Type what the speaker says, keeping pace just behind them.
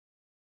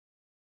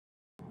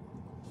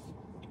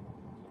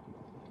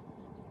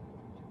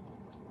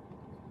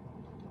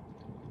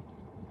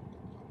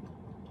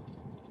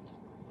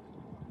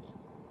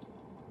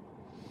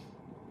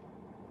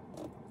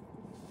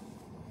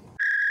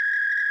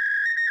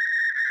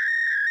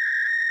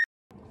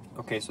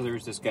Okay, so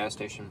there's this gas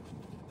station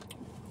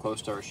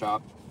close to our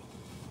shop.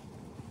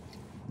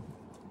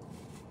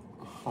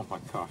 Oh my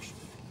gosh.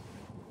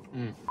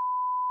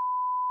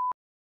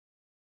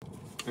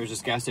 There's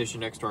this gas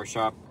station next to our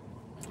shop,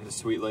 and this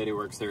sweet lady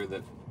works there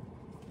that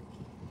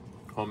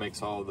home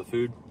makes all of the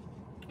food.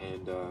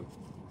 And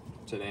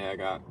today I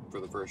got,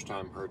 for the first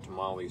time, her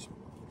tamales.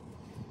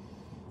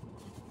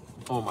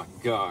 Oh my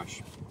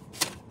gosh.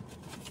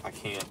 I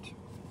can't.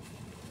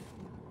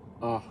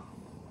 Oh.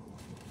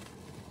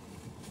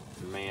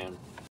 Man.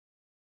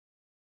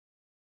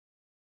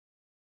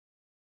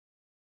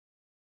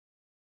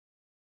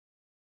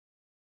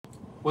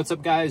 What's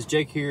up guys,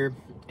 Jake here,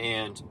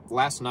 and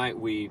last night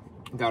we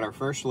got our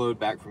first load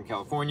back from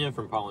California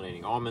from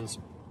pollinating almonds.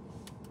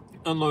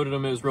 Unloaded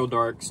them, it was real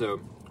dark,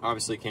 so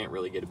obviously can't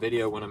really get a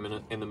video when I'm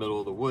in the middle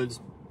of the woods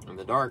in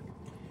the dark.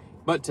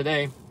 But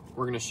today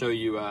we're going to show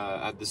you,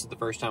 this is the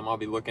first time I'll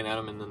be looking at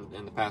them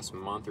in the past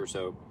month or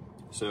so.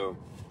 So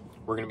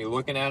we're going to be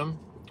looking at them,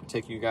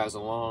 take you guys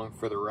along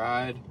for the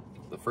ride,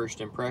 the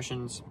first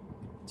impressions.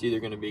 It's either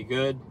going to be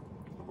good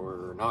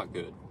or not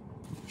good.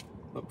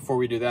 But before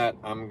we do that,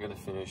 I'm going to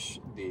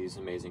finish these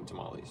amazing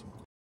tamales.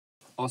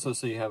 Also,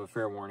 so you have a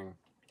fair warning,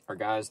 our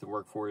guys that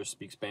work for us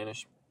speak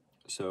Spanish.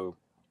 So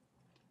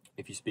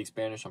if you speak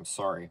Spanish, I'm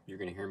sorry. You're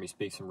going to hear me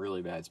speak some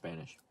really bad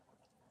Spanish.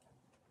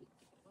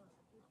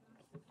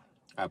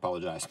 I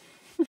apologize.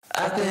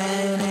 I've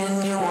been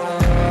in your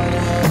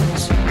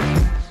waters.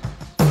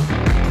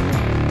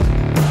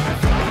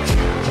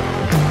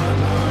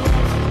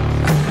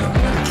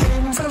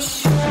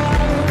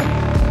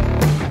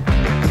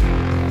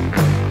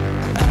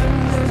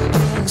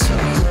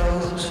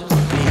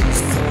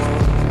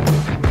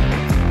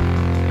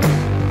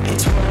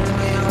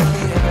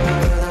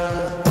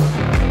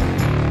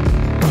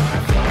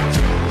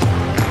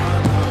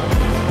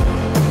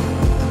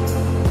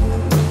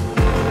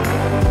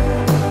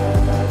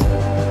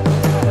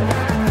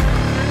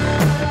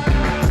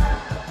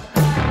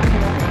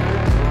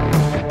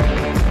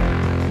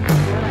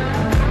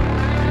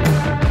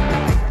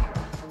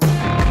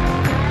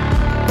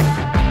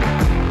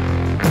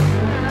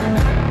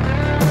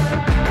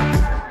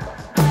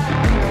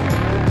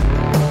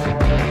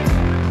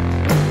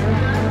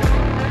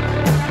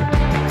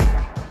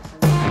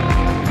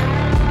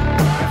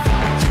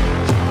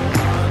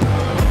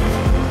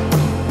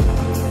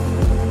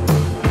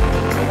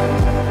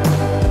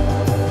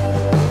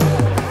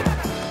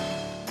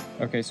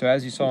 Okay, so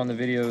as you saw in the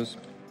videos,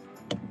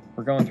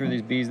 we're going through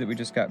these bees that we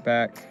just got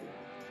back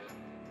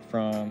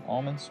from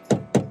almonds.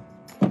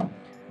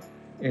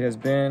 It has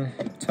been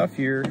a tough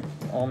year,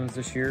 almonds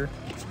this year.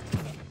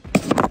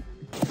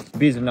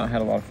 Bees have not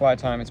had a lot of fly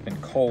time. It's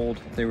been cold.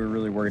 They were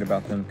really worried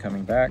about them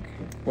coming back.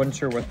 Wasn't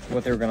sure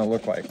what they were gonna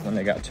look like when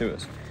they got to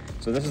us.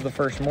 So this is the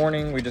first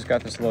morning. We just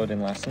got this load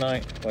in last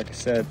night. Like I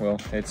said, well,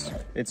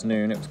 it's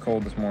noon. It was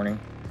cold this morning.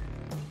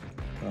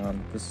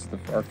 This is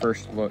our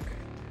first look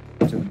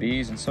to the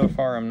bees, and so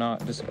far I'm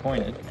not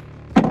disappointed.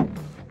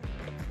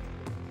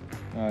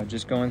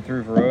 Just going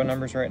through Varroa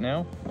numbers right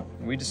now.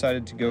 We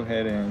decided to go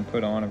ahead and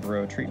put on a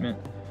Varroa treatment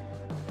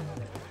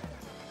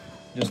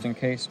just in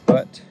case,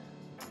 but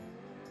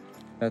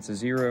that's a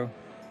 0.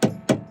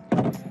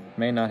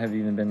 May not have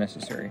even been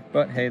necessary,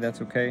 but hey, that's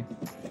okay.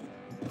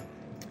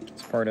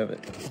 It's part of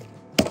it.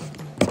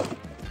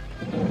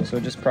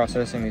 So just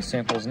processing these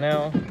samples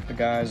now. The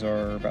guys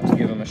are about to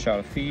give them a shot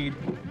of feed.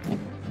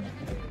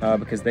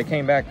 Because they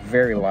came back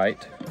very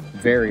light,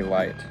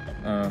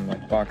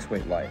 like box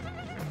weight light,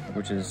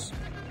 which is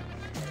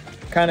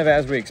kind of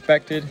as we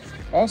expected.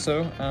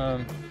 Also,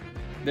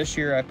 this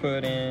year I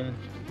put in,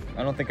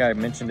 I don't think I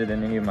mentioned it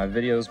in any of my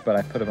videos, but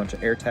I put a bunch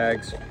of air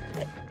tags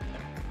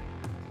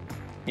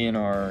in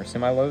our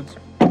semi-loads,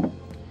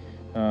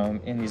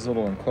 in these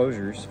little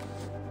enclosures,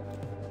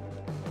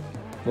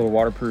 little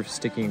waterproof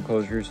sticky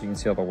enclosures. You can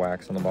see all the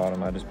wax on the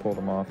bottom. I just pulled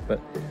them off,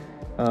 but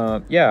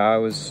yeah, I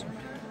was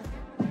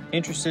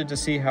interested to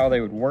see how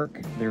they would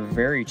work. They're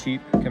very cheap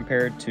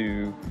compared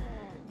to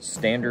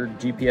standard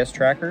GPS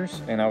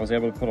trackers, and I was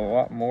able to put a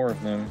lot more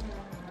of them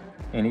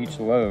in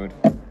each load.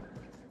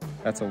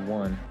 That's a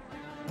 1.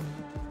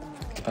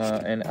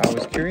 And I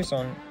was curious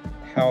on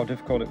how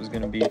difficult it was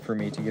going to be for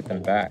me to get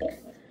them back,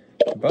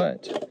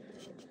 but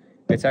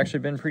it's actually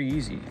been pretty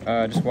easy.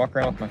 Just walk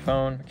around with my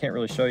phone. I can't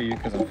really show you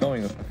because I'm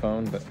filming with my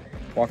phone, but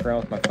walk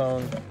around with my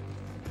phone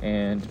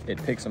and it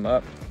picks them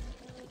up.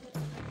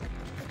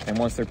 And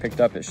once they're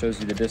picked up, it shows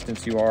you the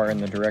distance you are and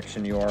the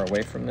direction you are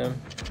away from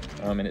them.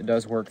 And it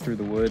does work through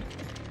the wood.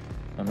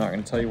 I'm not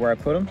going to tell you where I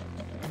put them.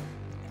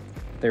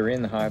 They were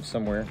in the hive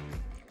somewhere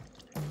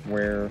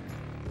where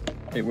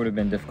it would have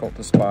been difficult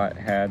to spot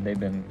had they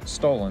been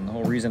stolen. The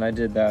whole reason I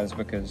did that is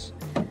because,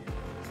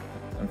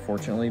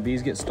 unfortunately,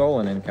 bees get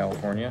stolen in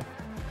California.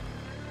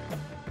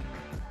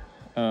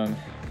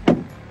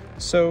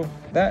 So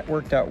that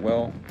worked out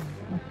well.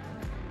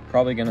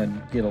 Probably going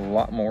to get a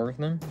lot more of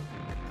them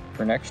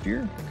for next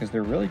year because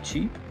they're really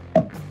cheap.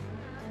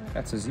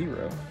 That's a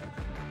 0.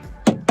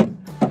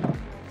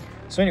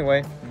 So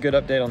anyway, good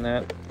update on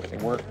that.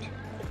 It worked.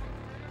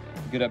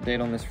 good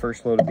update on this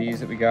first load of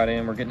bees that we got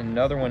in. We're getting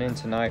another one in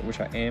tonight, which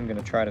I am going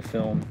to try to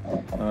film.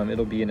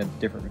 It'll be in a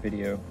different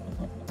video,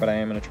 but I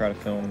am going to try to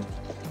film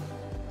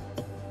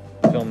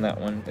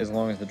that one as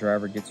long as the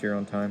driver gets here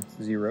on time.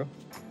 0.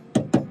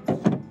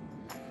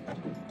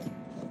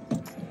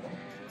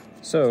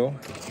 So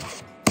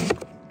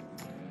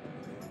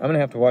I'm going to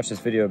have to watch this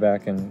video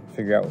back and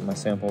figure out what my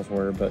samples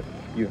were, but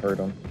you heard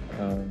them.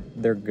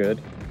 They're good.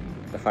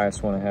 The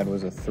highest one I had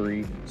was a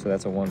 3, so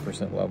that's a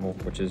 1% level,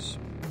 which is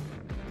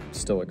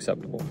still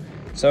acceptable.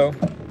 So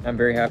I'm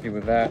very happy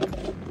with that.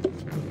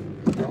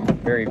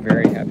 Very,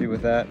 very happy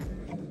with that.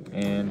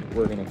 And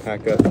we're gonna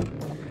pack up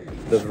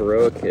the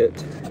Varroa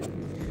kit.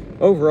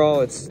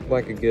 Overall, it's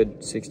like a good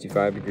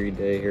 65-degree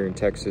day here in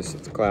Texas.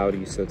 It's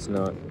cloudy, so it's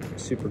not a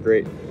super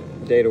great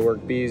day to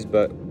work bees,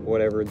 but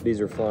whatever, the bees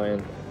are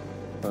flying.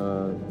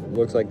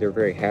 Looks like they're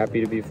very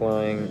happy to be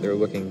flying. They're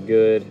looking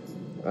good.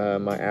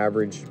 My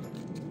average,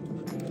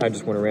 I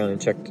just went around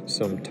and checked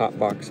some top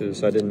boxes.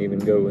 So I didn't even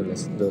go in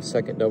the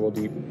second double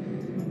deep,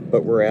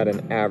 but we're at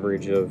an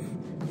average of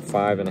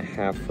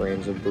 5.5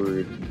 frames of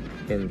brood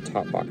in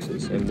top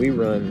boxes. And we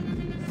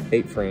run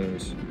 8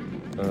 frames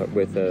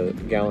with a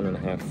 1.5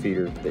 gallon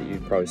feeder that you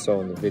probably saw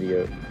in the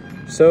video.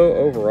 So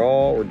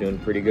overall, we're doing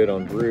pretty good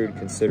on brood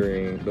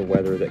considering the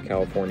weather that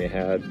California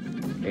had.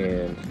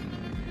 And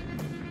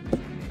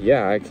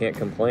yeah, I can't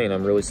complain.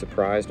 I'm really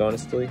surprised,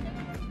 honestly.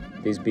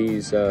 These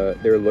bees,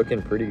 they're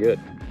looking pretty good.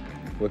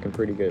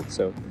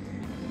 So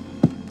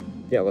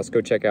yeah, let's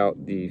go check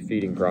out the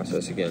feeding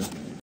process again.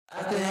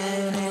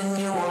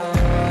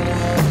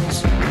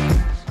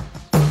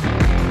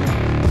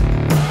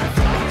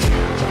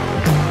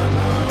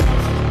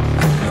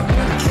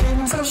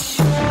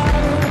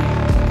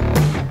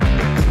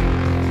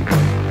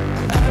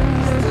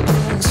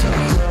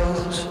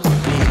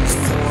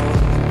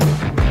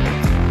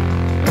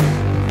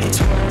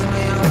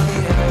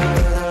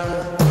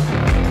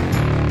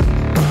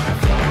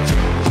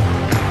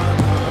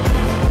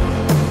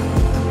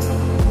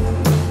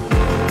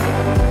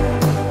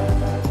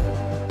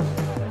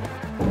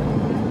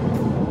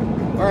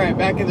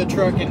 Back in the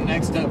truck, and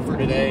next up for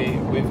today,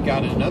 we've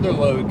got another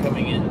load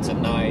coming in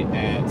tonight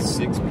at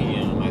 6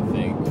 p.m. I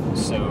think.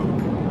 So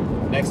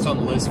next on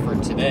the list for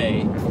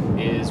today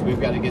is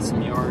we've got to get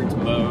some yards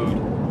mowed.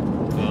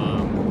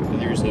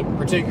 There's a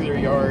particular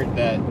yard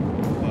that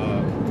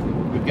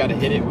we've got to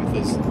hit it with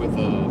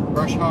a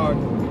brush hog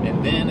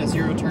and then a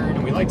zero turn,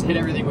 and we like to hit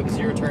everything with a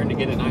zero turn to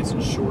get it nice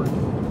and short.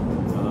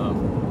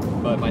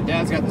 But my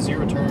dad's got the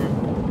zero turn,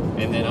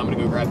 and then I'm gonna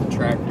go grab the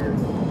tractor.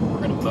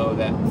 We're gonna mow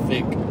that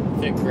thick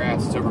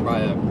grass. It's over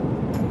by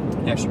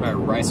actually by a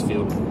rice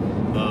field.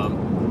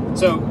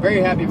 So very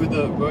happy with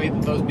the way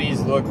that those bees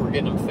look. We're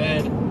getting them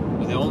fed.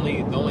 The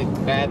only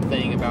bad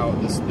thing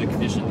about the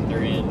condition that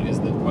they're in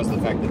was the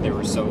fact that they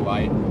were so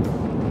light.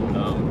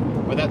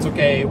 But that's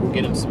okay. We'll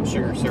get them some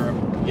sugar syrup,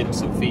 get them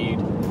some feed,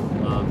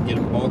 get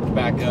them bulked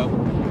back up,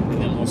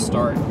 and then we'll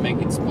start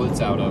making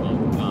splits out of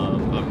them.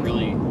 I'm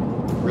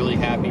really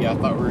happy. I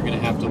thought we were gonna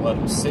have to let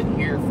them sit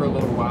here for a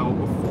little while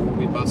before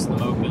we bust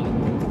them open.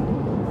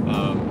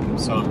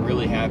 So I'm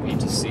really happy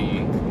to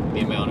see the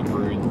amount of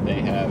brood that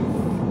they have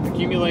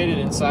accumulated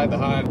inside the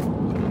hive.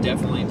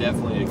 Definitely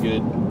a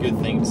good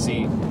thing to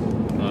see,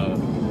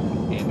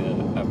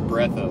 and a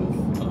breath of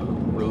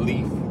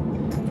relief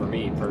for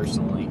me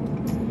personally,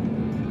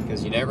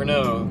 because you never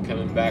know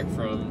coming back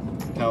from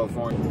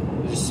California.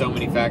 There's just so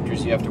many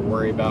factors you have to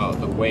worry about: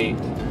 the weight,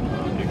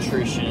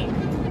 nutrition,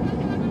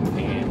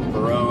 and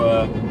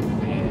Varroa,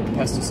 and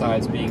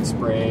pesticides being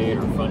sprayed,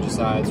 or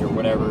fungicides, or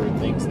whatever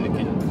things that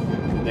can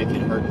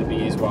hurt the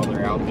bees while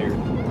they're out there.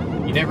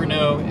 You never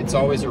know. It's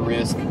always a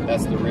risk.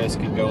 That's the risk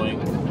of going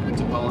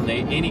to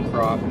pollinate any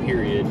crop,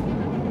 period.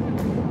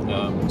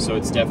 So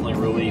it's definitely a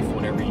relief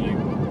whenever you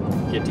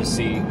get to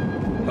see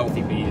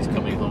healthy bees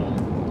coming home.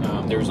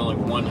 There was only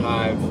one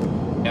hive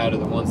out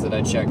of the ones that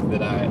I checked that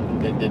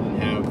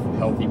didn't have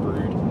healthy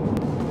brood.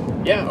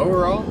 Yeah,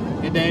 overall,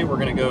 good day. We're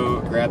gonna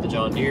go grab the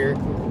John Deere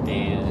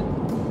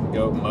and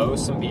go mow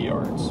some bee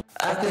yards.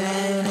 I've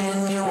been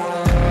in your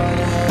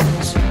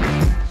waters.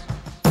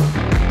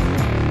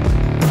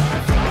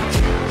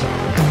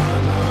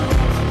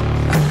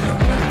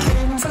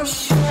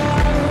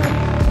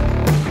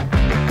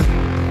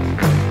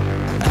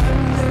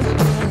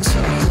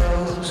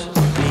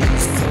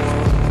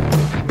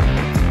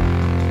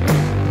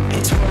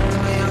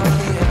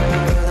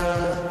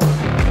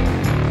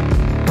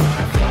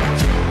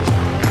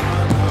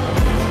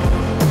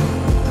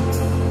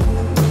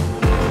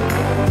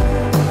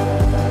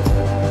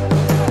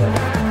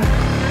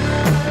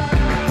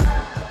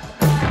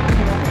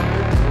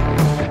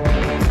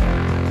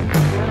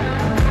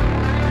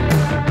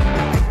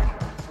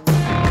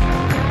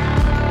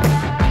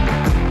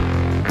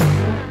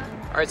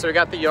 Alright, so we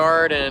got the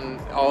yard and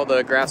all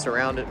the grass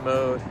around it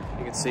mowed.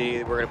 You can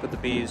see we're gonna put the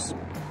bees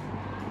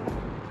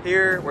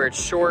here where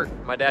it's short.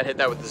 My dad hit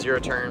that with the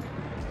zero turn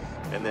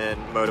and then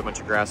mowed a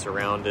bunch of grass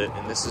around it.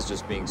 And this is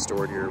just being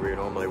stored here. We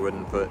normally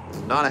wouldn't put, this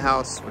is not a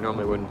house, we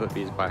normally wouldn't put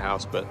bees by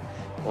house, but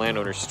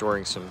landowner's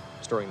storing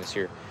this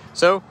here.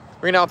 So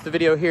we're gonna off the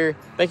video here.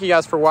 Thank you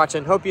guys for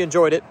watching. Hope you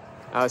enjoyed it.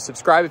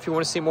 Subscribe if you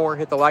want to see more.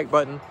 Hit the like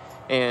button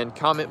and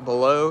comment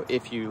below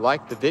if you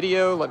liked the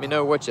video. Let me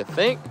know what you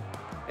think,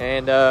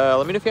 and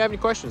let me know if you have any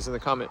questions in the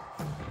comment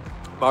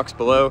box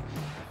below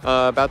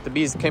about the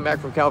bees that came back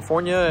from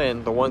California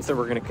and the ones that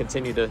we're going to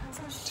continue to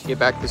get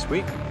back this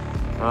week.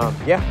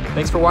 Yeah,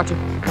 thanks for watching.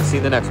 I'll see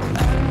you in the next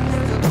one.